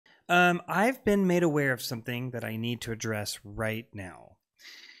I've been made aware of something that I need to address right now.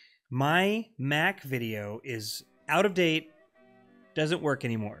 My Mac video is out of date, doesn't work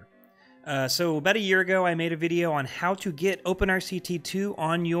anymore. So about a year ago, I made a video on how to get OpenRCT2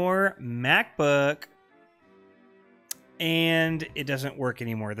 on your MacBook, and it doesn't work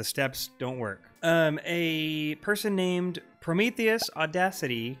anymore. The steps don't work. A person named Prometheus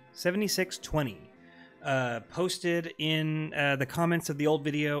Audacity 7620 posted in the comments of the old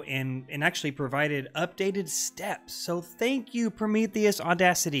video and actually provided updated steps. So thank you, Prometheus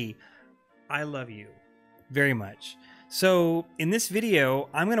Audacity. I love you very much. So in this video,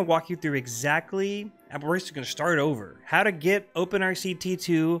 I'm going to walk you through exactly, we're just going to start over, how to get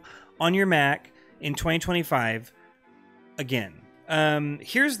OpenRCT2 on your Mac in 2025 again.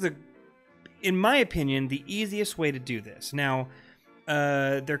 Here's the, in my opinion, the easiest way to do this. Now,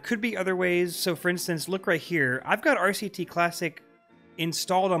 there could be other ways. So for instance, look right here. I've got RCT Classic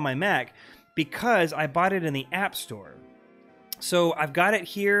installed on my Mac because I bought it in the App Store. So I've got it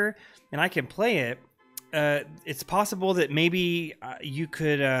here and I can play it. It's possible that maybe you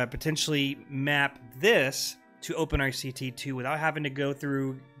could potentially map this to OpenRCT2 without having to go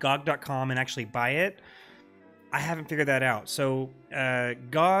through GOG.com and actually buy it. I haven't figured that out. So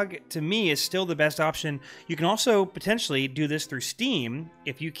GOG, to me, is still the best option. You can also potentially do this through Steam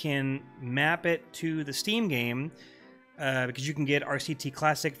if you can map it to the Steam game, because you can get RCT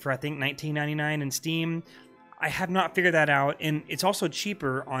Classic for, I think, $19.99 in Steam. I have not figured that out, and it's also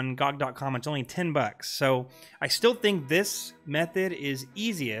cheaper on GOG.com. It's only $10. So I still think this method is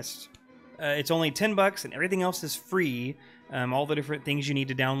easiest. It's only $10, and everything else is free. All the different things you need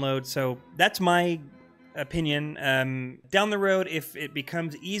to download. So that's my opinion. Down the road, if it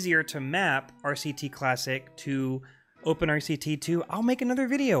becomes easier to map RCT Classic to OpenRCT2, I'll make another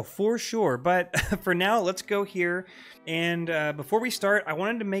video for sure. But for now, let's go here. And before we start, I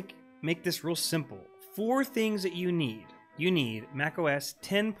wanted to make this real simple. 4 things that you need. You need macOS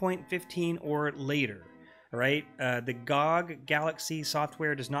 10.15 or later. All right, the GOG Galaxy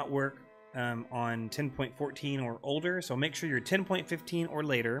software does not work on 10.14 or older, so make sure you're 10.15 or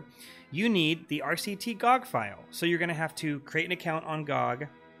later. You need the RCT GOG file, so you're going to have to create an account on GOG,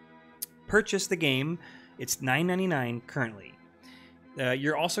 purchase the game. It's $9.99 currently.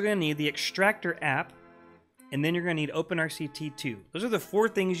 You're also going to need the Extractor app, and then you're going to need OpenRCT2. Those are the 4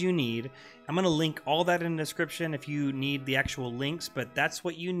 things you need. I'm going to link all that in the description if you need the actual links, but that's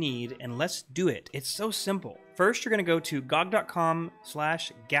what you need, and let's do it. It's so simple. First, you're going to go to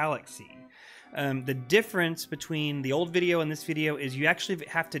gog.com/galaxy. The difference between the old video and this video is you actually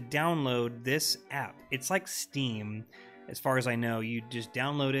have to download this app. It's like Steam, as far as I know. You just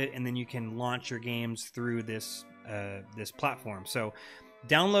download it, and then you can launch your games through this this platform. So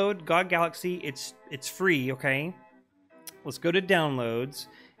download GOG Galaxy. It's free, okay? Let's go to downloads,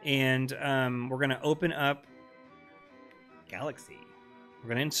 and we're going to open up Galaxy. We're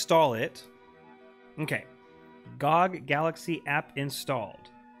going to install it. Okay. GOG Galaxy app installed.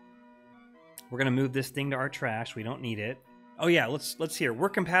 We're going to move this thing to our trash. We don't need it. Oh yeah, let's hear. We're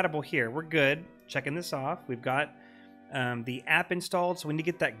compatible here. We're good. Checking this off. We've got the app installed, so we need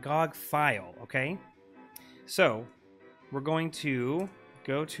to get that GOG file, okay? So we're going to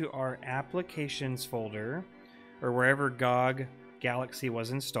go to our applications folder, or wherever GOG Galaxy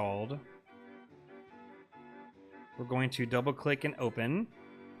was installed. We're going to double click and open.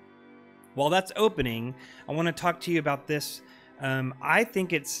 While that's opening, I want to talk to you about this. I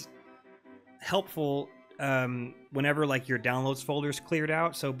think it's helpful whenever like your downloads folder is cleared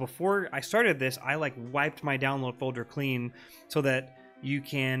out. So before I started this, I like wiped my download folder clean so that you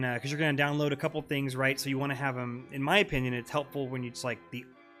can, because you're going to download a couple things, right? So you want to have them. In my opinion, it's helpful when it's like the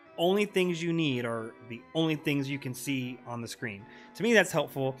only things you need are the only things you can see on the screen. To me, that's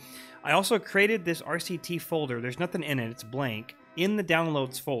helpful. I also created this RCT folder. There's nothing in it. It's blank in the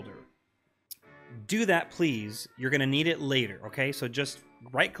downloads folder. Do that, please. You're going to need it later, okay? So just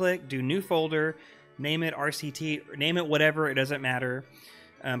right click, do new folder, name it RCT, name it whatever, it doesn't matter.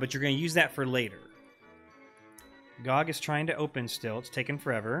 But you're going to use that for later. GOG is trying to open still. It's taking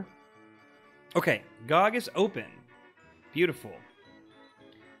forever. Okay, GOG is open. Beautiful.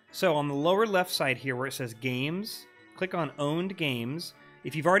 So on the lower left side here where it says Games, click on Owned Games.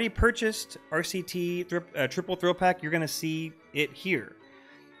 If you've already purchased RCT Triple Thrill Pack, you're going to see it here.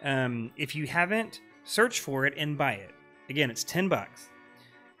 If you haven't, search for it and buy it. Again, it's $10.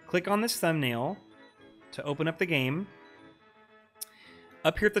 Click on this thumbnail to open up the game.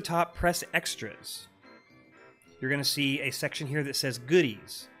 Up here at the top, press Extras. You're going to see a section here that says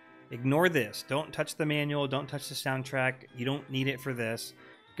Goodies. Ignore this. Don't touch the manual. Don't touch the soundtrack. You don't need it for this.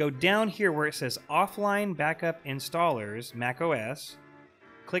 Go down here where it says Offline Backup Installers, macOS.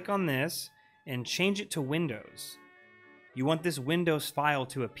 click on this and change it to Windows. You want this Windows file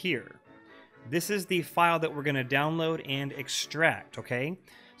to appear. This is the file that we're going to download and extract, okay?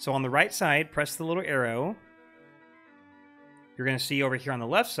 So on the right side, press the little arrow. You're going to see over here on the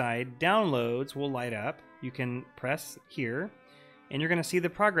left side, downloads will light up. You can press here, and you're going to see the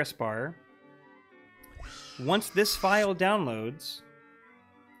progress bar. Once this file downloads,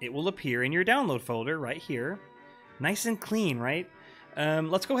 it will appear in your download folder right here. Nice and clean, right?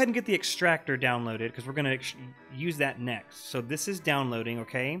 Let's go ahead and get the extractor downloaded because we're going to use that next. So this is downloading,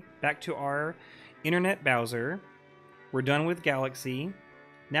 okay? Back to our internet browser. We're done with Galaxy.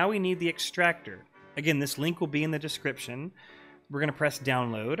 Now we need the extractor. Again, this link will be in the description. We're going to press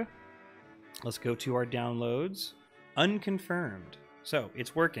download. Let's go to our downloads. Unconfirmed. So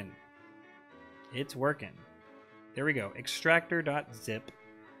it's working. It's working. There we go. Extractor.zip.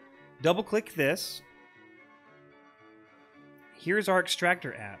 Double click this. Here's our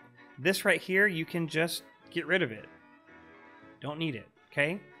extractor app. This right here, you can just get rid of it. Don't need it,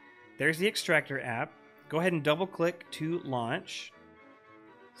 okay? There's the extractor app. Go ahead and double click to launch.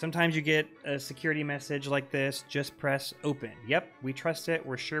 Sometimes you get a security message like this. Just press open. Yep, we trust it.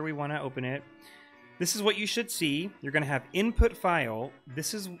 We're sure we want to open it. This is what you should see. You're going to have input file.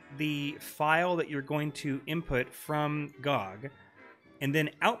 This is the file that you're going to input from GOG. And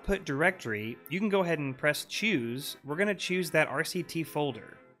then output directory, you can go ahead and press choose. We're going to choose that RCT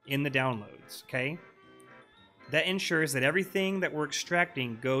folder in the downloads, okay? That ensures that everything that we're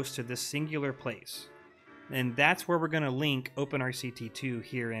extracting goes to this singular place. And that's where we're going to link OpenRCT2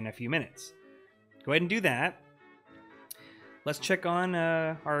 here in a few minutes. Go ahead and do that. Let's check on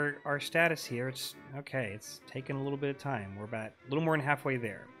our status here. It's okay. It's taken a little bit of time. We're about a little more than halfway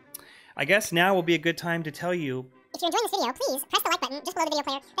there. I guess now will be a good time to tell you. If you're enjoying this video, please press the like button just below the video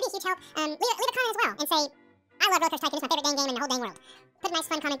player. That'd be a huge help. Leave a comment as well and say, I love Rollercoaster Tycoon. It's my favorite game in the whole dang world. Put a nice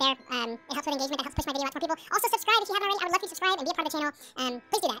fun comment there. It helps with engagement. That helps push my video out to more people. Also subscribe if you haven't already. I would love you to subscribe and be a part of the channel.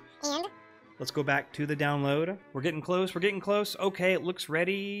 Please do that. And let's go back to the download. We're getting close. We're getting close. Okay, it looks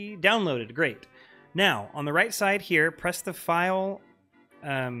ready. Downloaded. Great. Now, on the right side here, press the file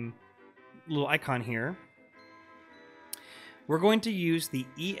little icon here. We're going to use the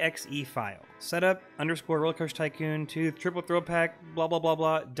exe file. Setup underscore rollercoaster tycoon to triple throw pack blah blah blah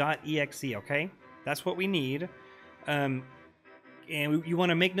blah .exe. Okay, that's what we need. And you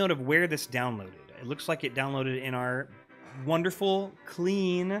want to make note of where this downloaded. It looks like it downloaded in our wonderful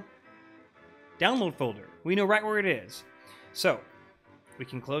clean download folder. We know right where it is. So we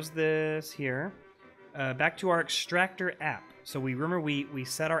can close this here. Back to our extractor app. So we remember we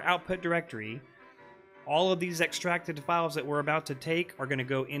set our output directory. All of these extracted files that we're about to take are going to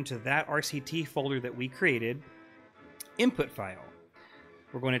go into that RCT folder that we created. Input file.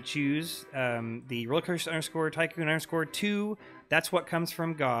 We're going to choose the rollercoaster underscore tycoon underscore 2. That's what comes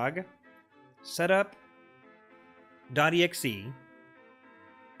from GOG. Setup.exe.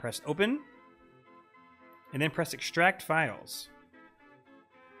 Press open. And then press extract files.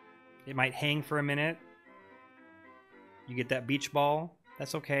 It might hang for a minute. You get that beach ball.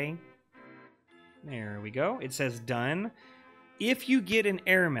 That's okay. There we go. It says done. If you get an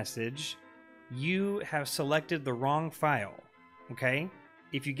error message, you have selected the wrong file. Okay?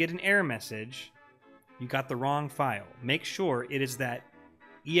 If you get an error message, you got the wrong file. Make sure it is that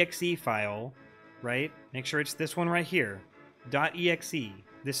exe file, right? Make sure it's this one right here. .exe.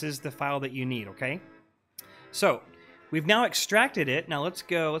 This is the file that you need, okay? So, we've now extracted it. Now let's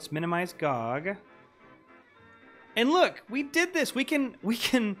go. Let's minimize GOG. And look, we did this. We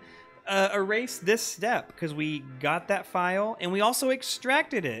can erase this step because we got that file and we also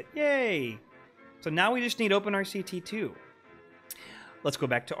extracted it. Yay! So now we just need OpenRCT2. Let's go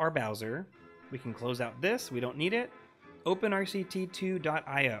back to our browser. We can close out this. We don't need it.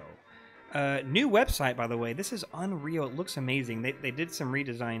 OpenRCT2.io. New website, by the way. This is unreal. It looks amazing. They did some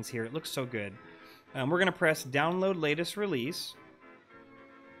redesigns here. It looks so good. We're going to press download latest release.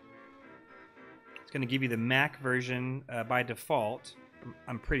 It's going to give you the Mac version by default.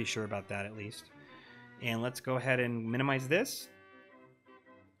 I'm pretty sure about that at least. And let's go ahead and minimize this.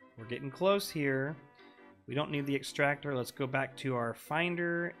 We're getting close here. We don't need the extractor. Let's go back to our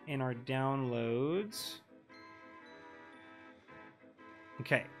Finder and our downloads.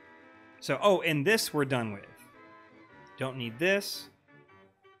 Okay. So, oh, and this we're done with. Don't need this.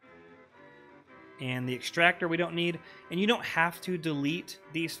 And the extractor we don't need. And you don't have to delete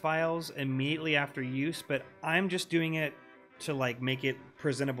these files immediately after use, but I'm just doing it to like make it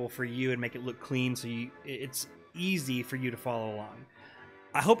presentable for you and make it look clean so it's easy for you to follow along.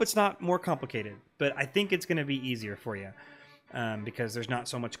 I hope it's not more complicated, but I think it's going to be easier for you because there's not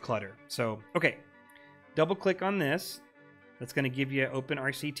so much clutter. So, okay, double click on this. That's going to give you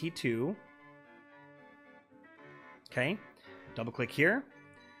OpenRCT2. Okay, double click here.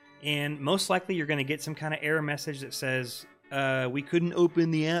 And most likely you're going to get some kind of error message that says, we couldn't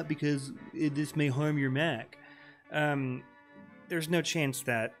open the app because this may harm your Mac. There's no chance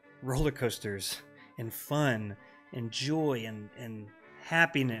that roller coasters and fun and joy and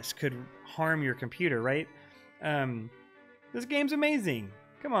happiness could harm your computer, right? This game's amazing.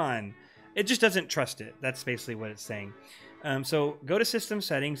 Come on. It just doesn't trust it. That's basically what it's saying. So go to System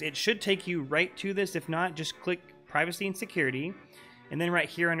Settings. It should take you right to this. If not, just click Privacy and Security. And then right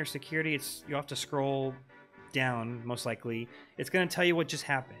here under Security, you'll have to scroll down, most likely. It's going to tell you what just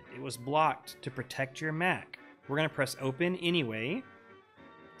happened. It was blocked to protect your Mac. We're going to press Open anyway.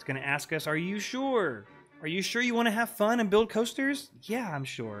 It's going to ask us, are you sure? Are you sure you want to have fun and build coasters? Yeah, I'm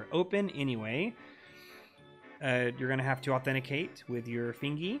sure. Open anyway. You're going to have to authenticate with your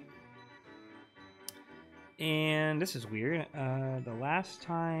fingy. And this is weird. The last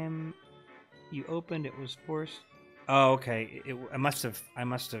time you opened, it was forced. Oh, okay.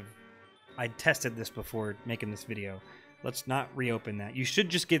 I tested this before making this video. Let's not reopen that. You should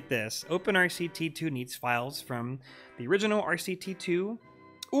just get this. OpenRCT2 needs files from the original RCT2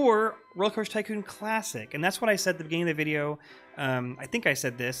 or Rollercoaster Tycoon Classic. And that's what I said at the beginning of the video. I think I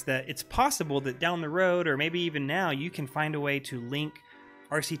said this, that it's possible that down the road, or maybe even now, you can find a way to link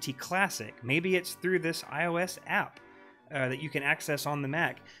RCT Classic. Maybe it's through this iOS app that you can access on the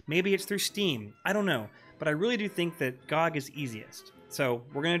Mac. Maybe it's through Steam. I don't know. But I really do think that GOG is easiest. So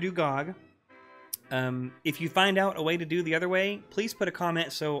we're going to do GOG. If you find out a way to do the other way, please put a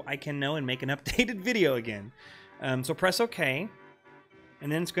comment so I can know and make an updated video again. So press OK.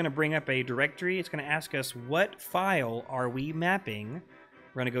 And then it's going to bring up a directory. It's going to ask us, what file are we mapping?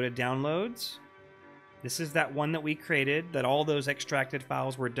 We're going to go to Downloads. This is that one that we created, that all those extracted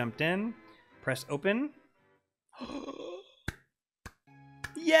files were dumped in. Press Open.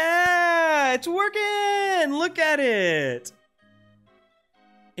 Yeah, it's working! Look at it!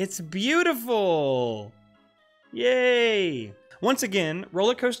 It's beautiful! Yay! Once again,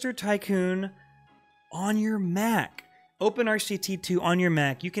 Rollercoaster Tycoon on your Mac. OpenRCT2 on your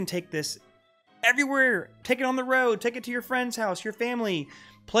Mac. You can take this everywhere. Take it on the road. Take it to your friend's house, your family.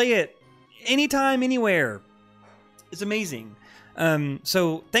 Play it anytime, anywhere. It's amazing.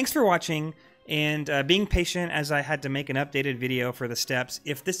 So thanks for watching and being patient as I had to make an updated video for the steps.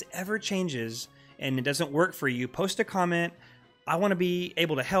 If this ever changes and it doesn't work for you, post a comment. I want to be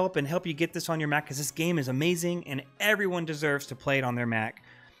able to help you get this on your Mac because this game is amazing and everyone deserves to play it on their Mac.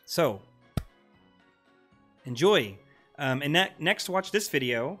 So enjoy. And next, watch this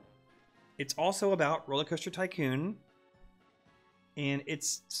video. It's also about Rollercoaster Tycoon, and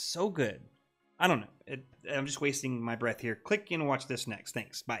it's so good. I don't know. I'm just wasting my breath here. Click and watch this next.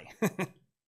 Thanks. Bye.